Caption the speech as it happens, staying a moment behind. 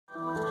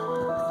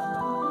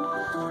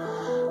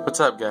What's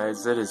up,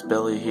 guys? It is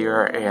Billy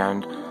here,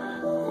 and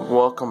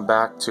welcome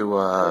back to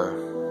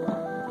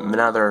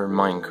another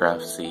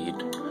Minecraft seed.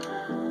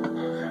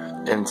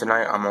 And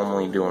tonight I'm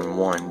only doing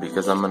one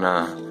because I'm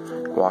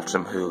gonna watch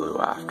some Hulu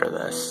after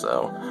this.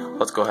 So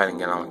let's go ahead and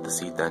get on with the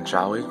seed then,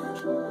 shall we?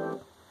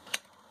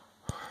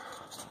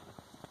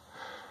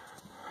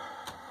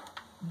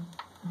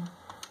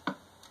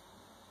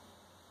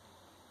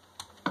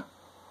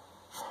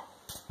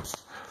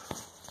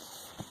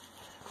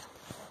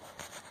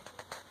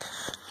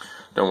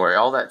 Don't worry,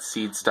 all that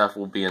seed stuff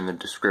will be in the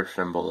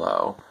description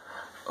below.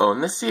 Oh,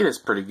 and this seed is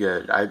pretty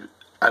good. I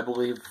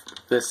believe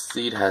this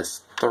seed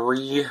has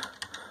three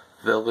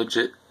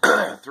villages,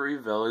 I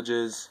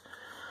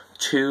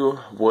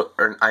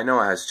know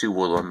it has 2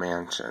 woodland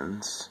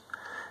mansions.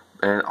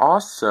 And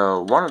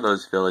also, one of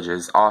those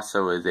villages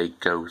also is a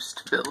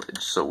ghost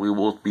village, so we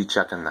will be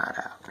checking that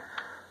out.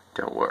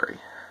 Don't worry.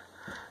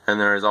 And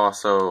there is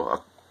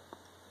also,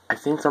 I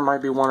think there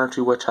might be 1 or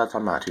 2 witch huts,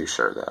 I'm not too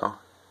sure though.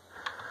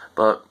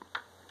 But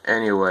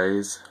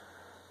anyways,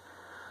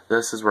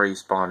 this is where you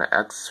spawn at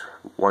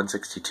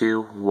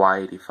X162,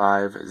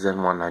 Y85,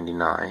 Zen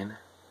 199.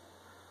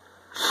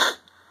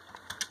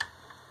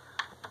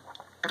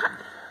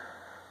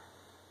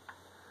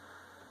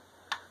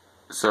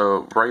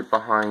 So right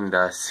behind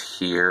us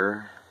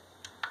here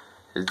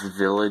is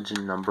village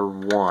number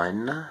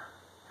 1,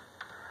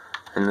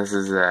 and this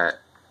is at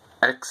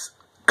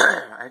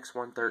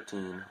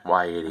X113,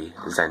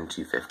 Y80, Zen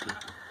 250.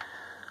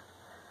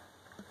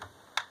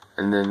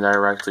 And then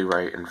directly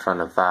right in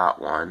front of that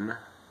one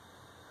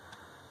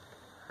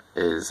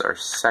is our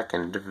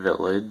second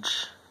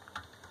village.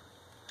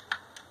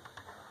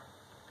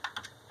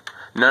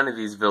 None of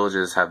these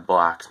villages have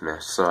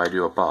blacksmiths, so I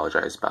do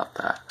apologize about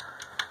that.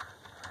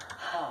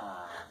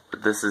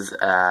 But this is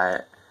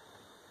at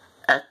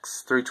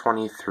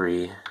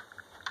X323,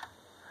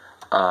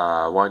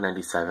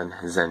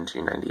 Y97, Zen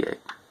 298.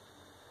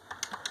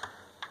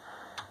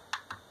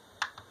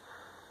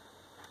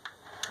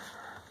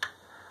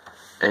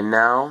 And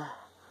now,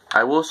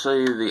 I will show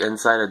you the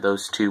inside of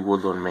those 2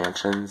 woodland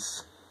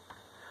mansions.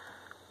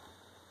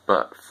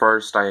 But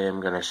first, I am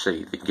going to show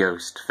you the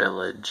ghost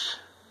village.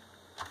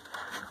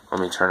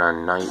 Let me turn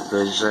on night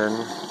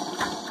vision.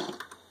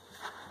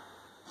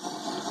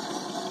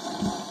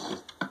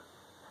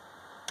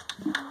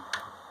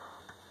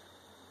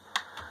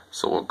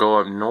 So we'll go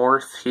up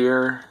north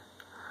here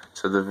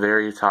to the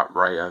very top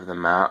right of the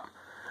map.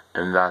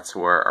 And that's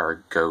where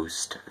our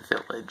ghost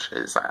village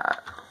is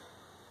at.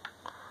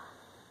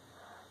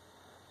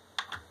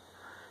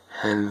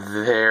 And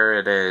there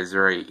it is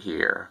right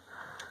here.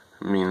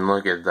 I mean,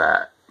 look at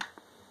that.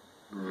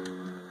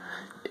 And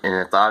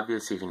it's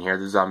obvious you can hear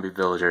the zombie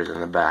villagers in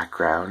the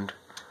background.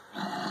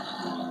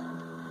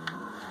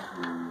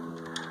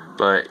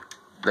 But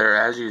there,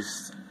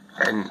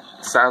 and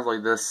sadly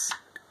this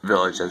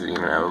village doesn't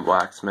even have a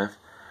blacksmith.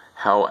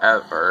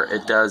 However,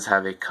 it does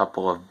have a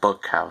couple of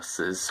book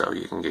houses, so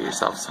you can get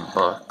yourself some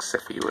books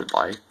if you would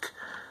like.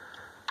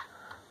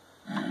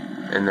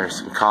 And there's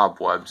some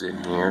cobwebs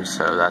in here,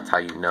 so that's how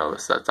you know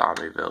it's that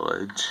zombie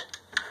village.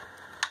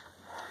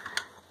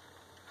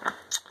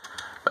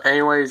 But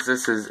anyways,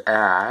 this is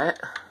at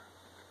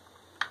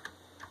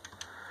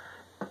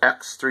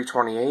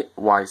X328,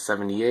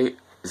 Y78,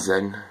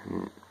 Zen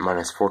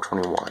minus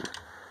 421.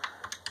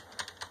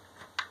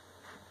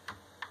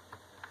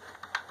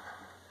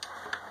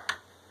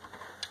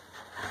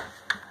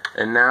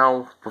 And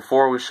now,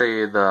 before we show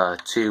you the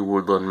 2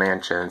 woodland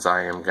mansions,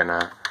 I am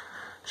gonna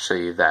show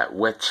you that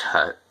witch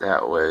hut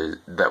that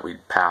we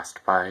passed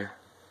by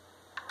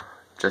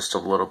just a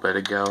little bit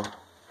ago.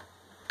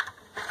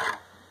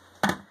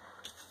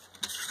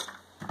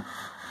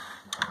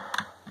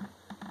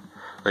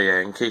 But yeah,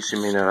 in case you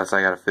may notice,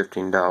 I got a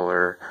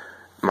 $15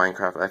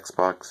 Minecraft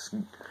Xbox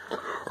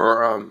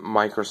or a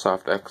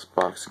Microsoft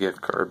Xbox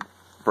gift card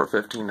for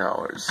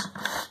 $15.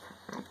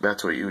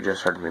 That's what you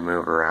just heard me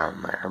move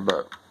around there.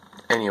 But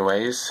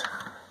anyways,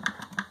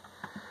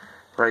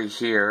 right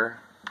here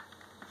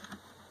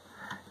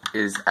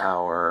is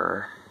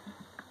our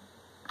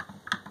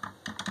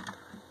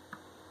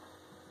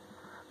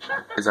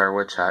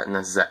witch hut, and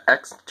this is at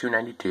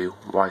X292,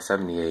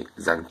 Y78,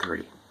 Zen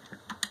 3.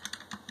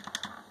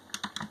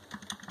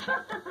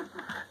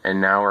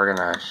 And now we're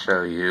gonna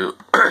show you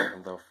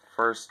the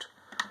first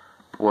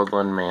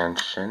woodland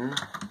mansion,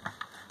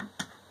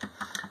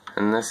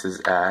 and this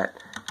is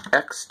at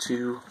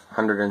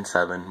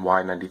X207,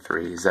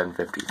 Y93, Zen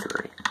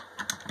 53.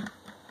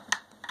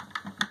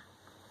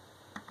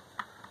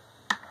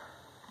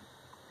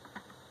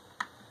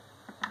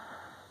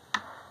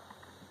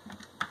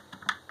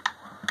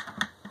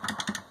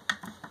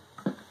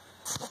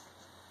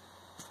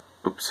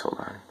 Oops, hold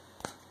on.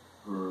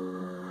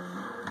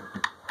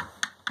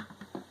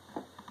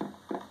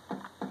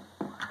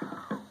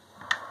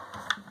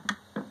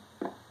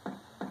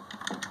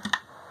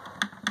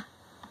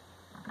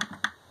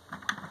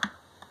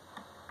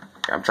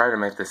 I'm trying to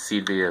make this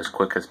seed video as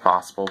quick as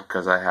possible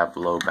because I have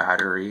low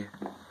battery.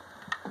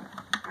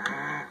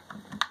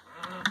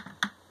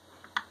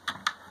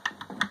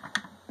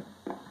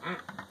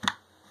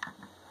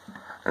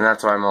 And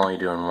that's why I'm only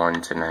doing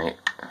one tonight.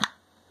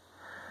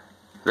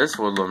 This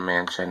Woodland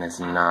Mansion is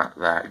not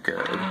that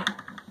good.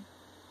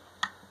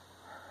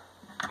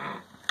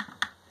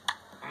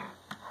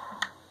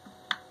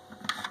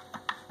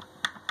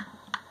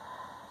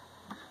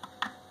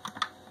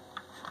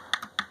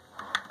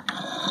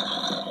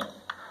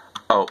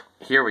 Oh,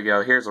 here we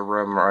go. Here's a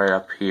room right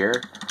up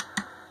here.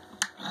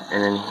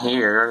 And in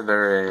here,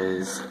 there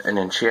is an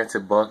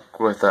enchanted book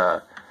with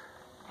a,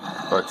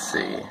 let's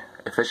see,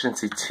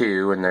 efficiency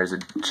 2, and there's a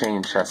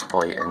chain chest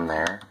plate in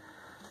there.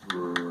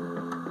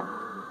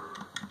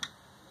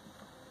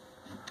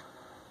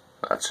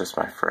 That's just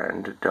my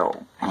friend.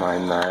 Don't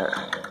mind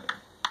that.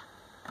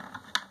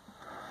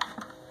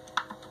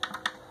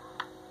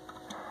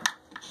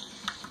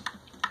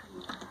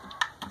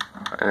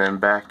 And then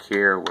back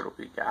here, what do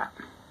we got?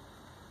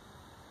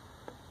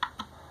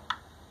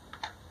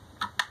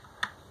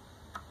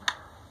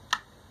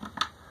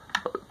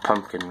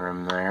 Pumpkin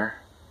room there.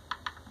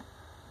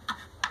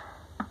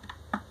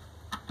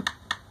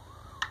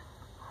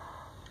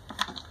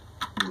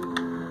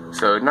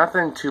 So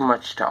nothing too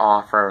much to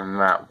offer in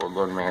that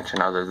Woodland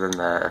Mansion other than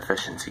the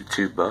efficiency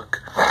 2 book.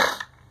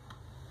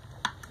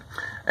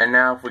 And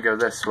now if we go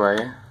this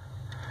way,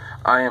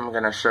 I am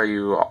gonna show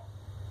you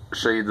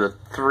the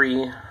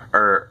three,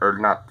 or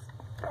not,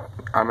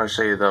 I'm gonna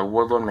show you the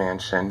Woodland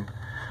Mansion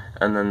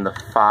and then the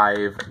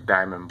 5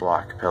 diamond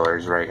block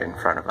pillars right in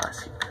front of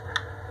us here.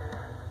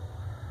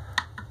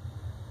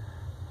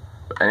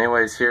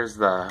 Anyways, here's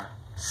the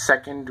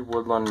second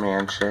Woodland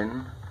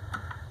Mansion,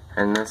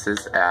 and this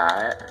is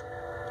at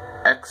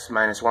X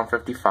minus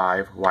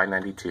 155, Y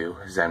 92,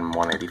 Zen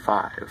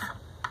 185.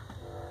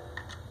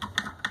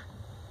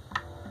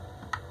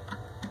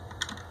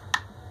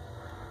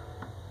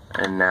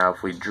 And now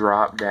if we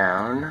drop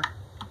down,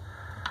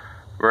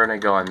 we're going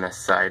to go on this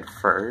side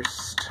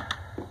first.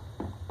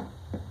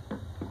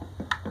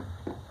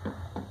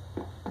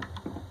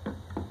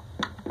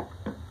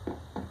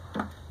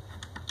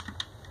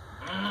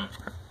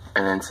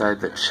 And inside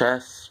the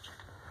chest,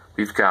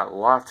 we've got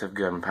lots of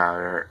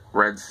gunpowder,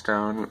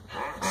 redstone,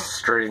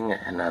 string,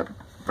 and a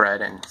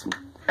bread and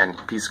a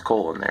piece of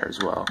coal in there as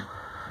well.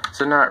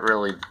 So not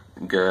really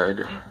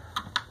good.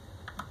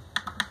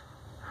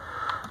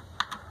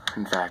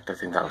 In fact, I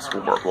think that was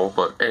horrible.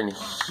 But in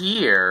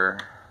here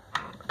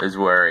is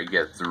where it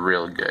gets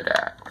real good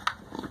at.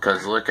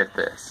 Because look at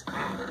this.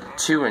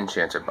 2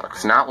 enchanted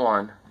books. Not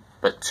 1,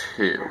 but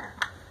 2.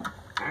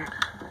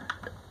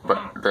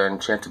 But the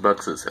enchanted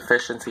books is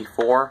efficiency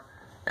 4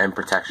 and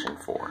protection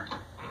 4.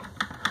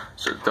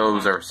 So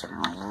those are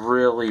some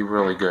really,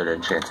 really good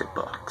enchanted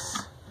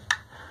books.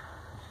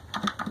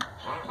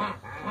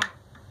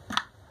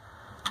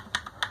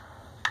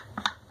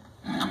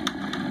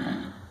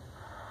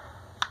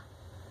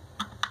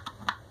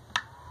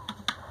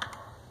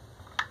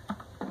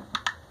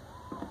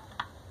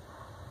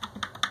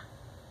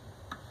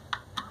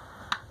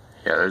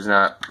 Yeah, there's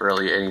not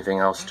really anything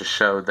else to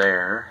show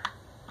there.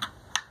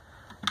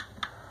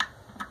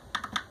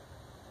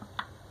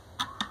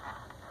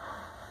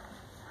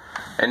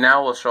 And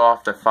now we'll show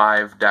off the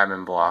 5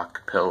 diamond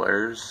block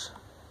pillars.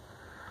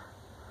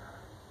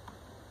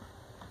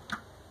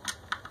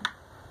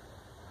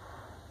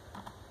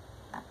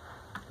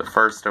 The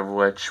first of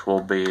which will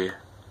be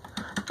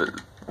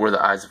where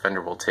the Eyes of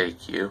Ender will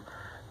take you.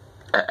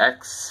 At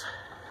X8,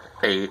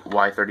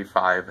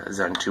 Y35,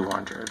 Zen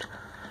 200.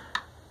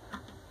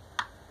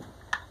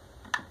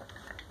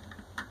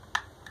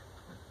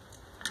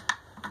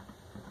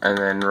 And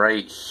then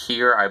right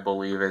here, I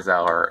believe, is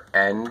our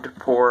end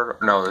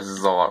port. No, this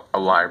is a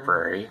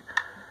library.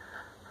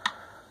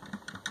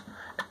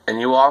 And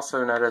you will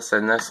also notice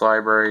in this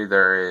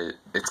library,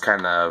 it's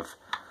kind of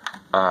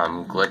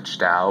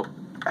glitched out.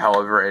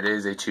 However, it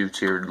is a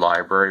 2-tiered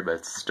library, but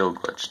it's still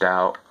glitched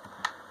out.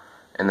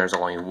 And there's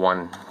only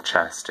 1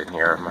 chest in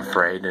here, I'm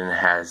afraid, and it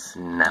has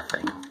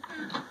nothing.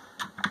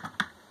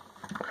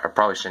 I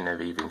probably shouldn't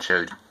have even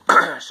showed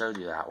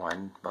you that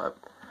one, but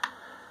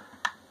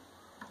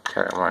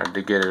I wanted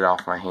to get it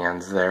off my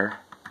hands there.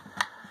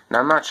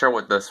 Now I'm not sure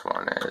what this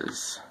one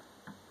is.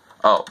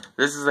 Oh,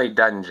 this is a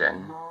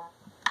dungeon.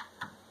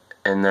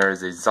 And there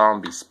is a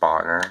zombie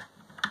spawner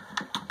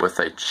with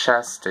a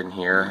chest in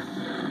here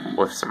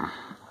with some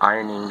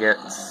iron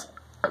ingots,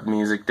 a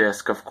music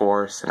disc of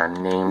course, and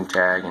a name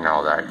tag and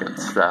all that good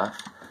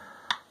stuff.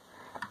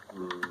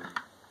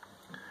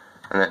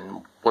 And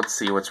then let's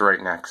see what's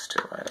right next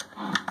to it.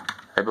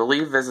 I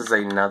believe this is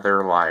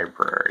another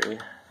library.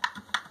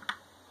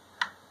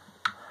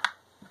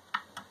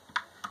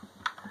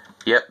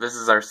 Yep, this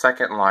is our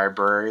second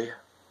library.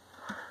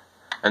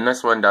 And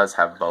this one does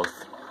have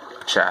both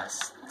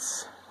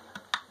chests.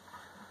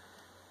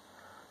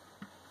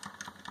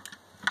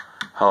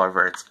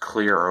 However, it's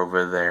clear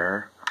over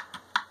there.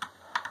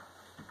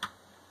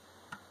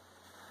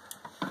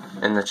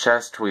 In the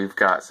chest, we've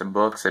got some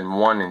books and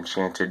 1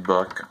 enchanted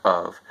book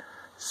of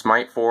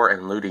Smite 4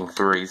 and Looting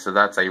 3. So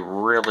that's a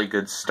really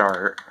good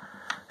start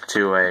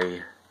to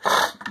a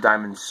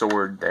diamond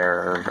sword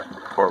there,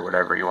 or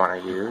whatever you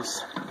want to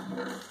use.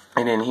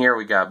 And in here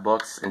we got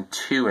books and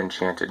 2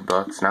 enchanted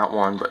books. Not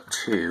 1, but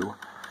 2.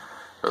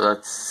 So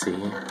let's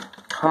see.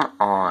 Come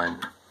on.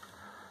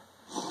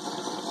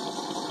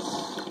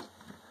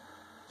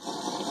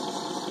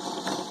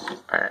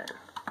 Alright.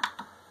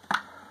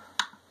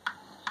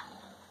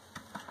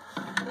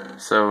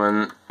 So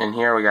in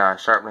here we got a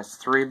Sharpness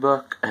 3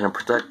 book and a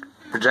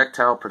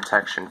Projectile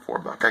Protection 4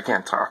 book. I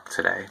can't talk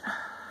today.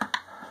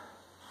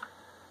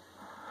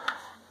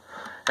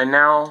 And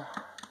now,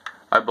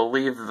 I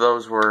believe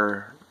those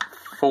were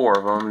 4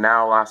 of them.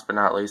 Now, last but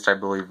not least, I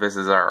believe this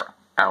is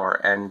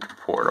our end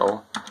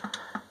portal.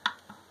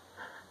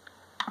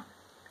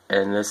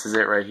 And this is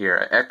it right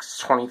here.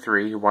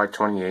 X23,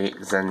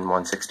 Y28, Zen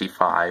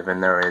 165,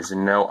 and there is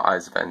no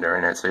eyes vendor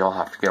in it, so you'll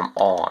have to get them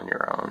all on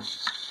your own,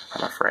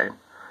 I'm afraid.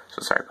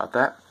 So sorry about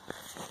that.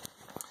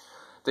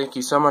 Thank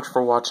you so much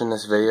for watching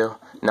this video.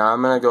 Now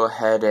I'm going to go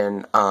ahead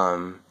and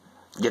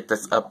get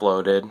this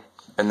uploaded,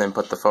 and then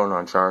put the phone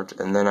on charge,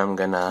 and then I'm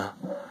going to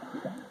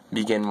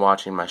begin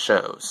watching my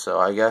shows. So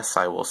I guess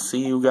I will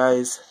see you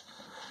guys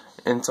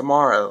in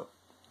tomorrow.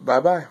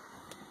 Bye-bye.